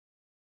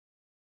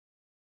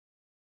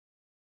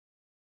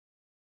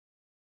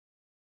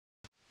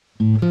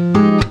Saw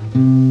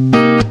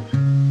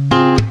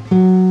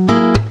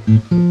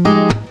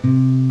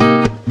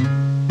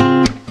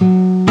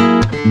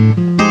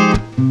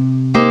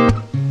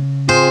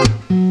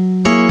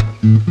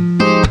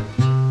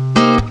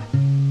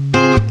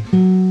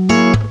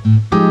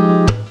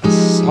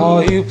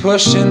you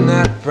pushing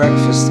that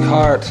breakfast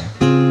cart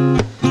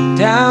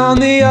down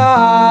the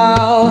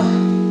aisle.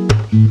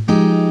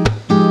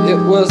 It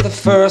was the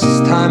first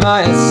time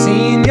I had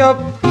seen your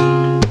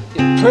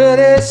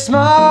pretty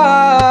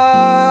smile.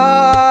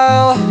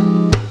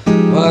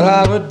 What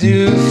I would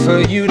do for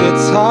you to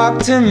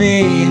talk to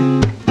me.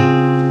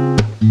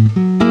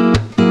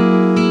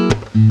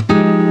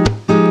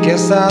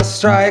 Guess I'll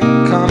strike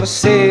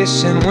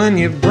conversation when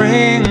you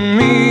bring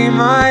me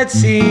my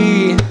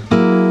tea.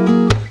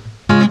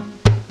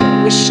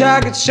 Wish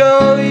I could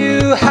show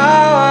you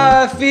how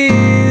I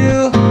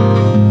feel.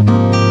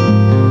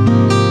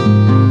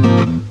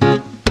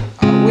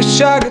 I wish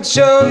I could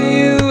show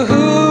you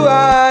who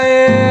I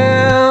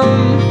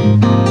am.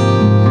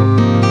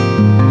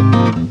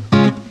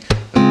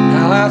 But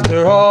now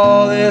after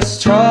all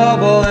this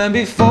trouble and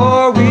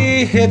before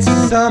we hit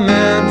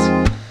cement,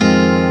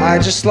 I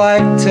just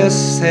like to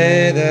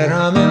say that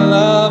I'm in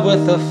love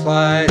with a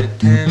flight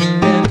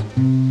attendant.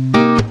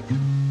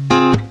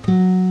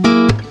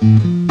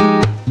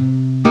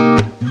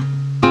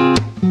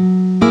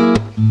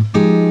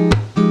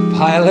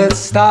 Pilot,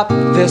 stop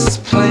this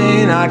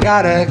plane, I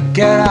gotta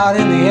get out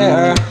in the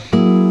air.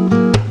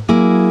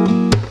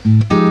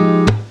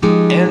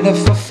 And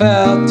if I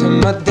fell to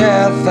my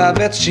death, I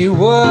bet she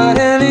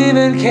wouldn't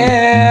even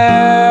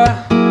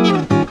care.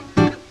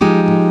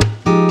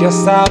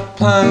 Guess I'll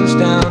plunge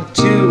down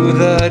to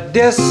the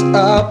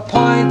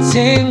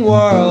disappointing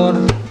world.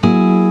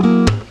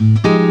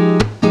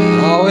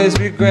 I always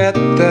regret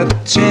the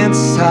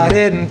chance I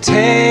didn't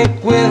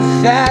take with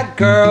that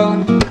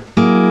girl.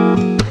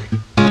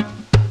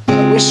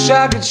 Wish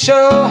I could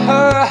show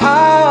her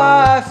how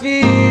I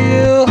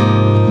feel.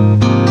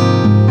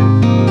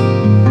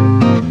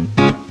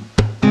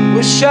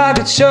 Wish I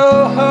could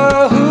show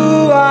her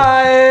who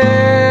I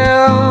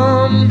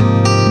am.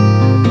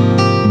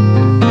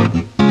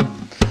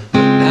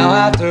 Now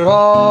after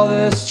all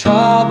this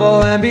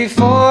trouble and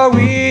before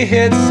we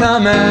hit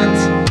cement,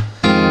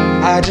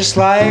 I just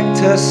like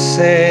to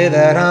say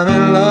that I'm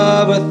in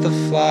love with the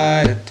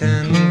flight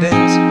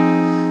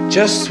attendant.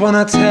 Just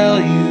wanna tell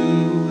you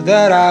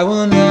that I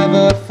will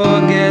never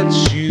forget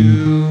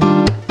you.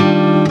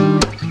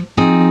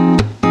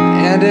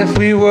 And if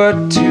we were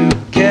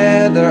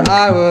together,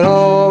 I would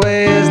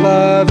always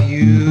love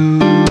you.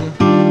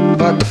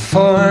 But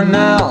for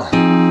now,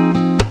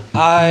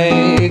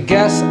 I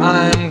guess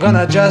I'm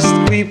gonna just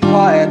keep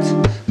quiet,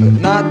 but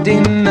not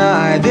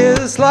deny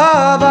this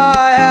love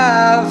I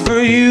have for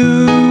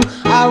you.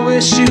 I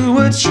wish you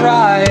would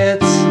try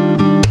it.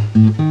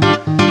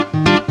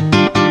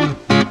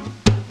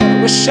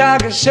 Wish I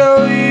could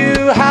show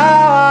you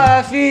how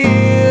I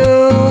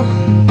feel.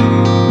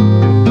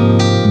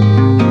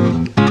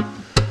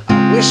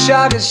 I wish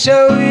I could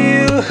show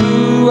you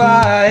who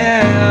I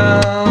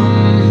am.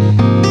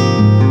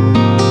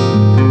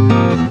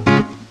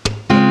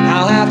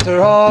 Now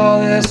after all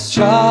this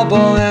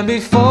trouble and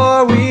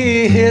before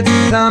we hit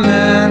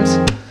cement,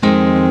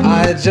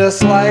 I'd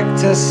just like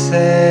to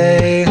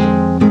say,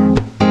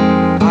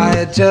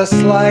 I'd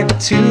just like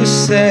to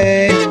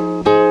say,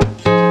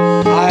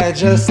 I'd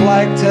just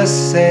like to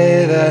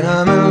say that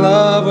I'm in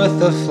love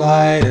with a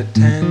flight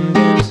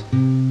attendant.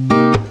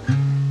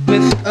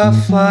 With a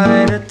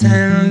flight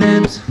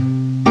attendant.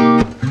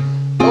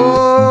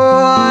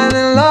 Oh, I'm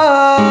in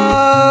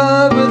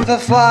love with a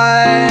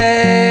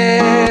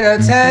flight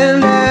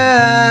attendant.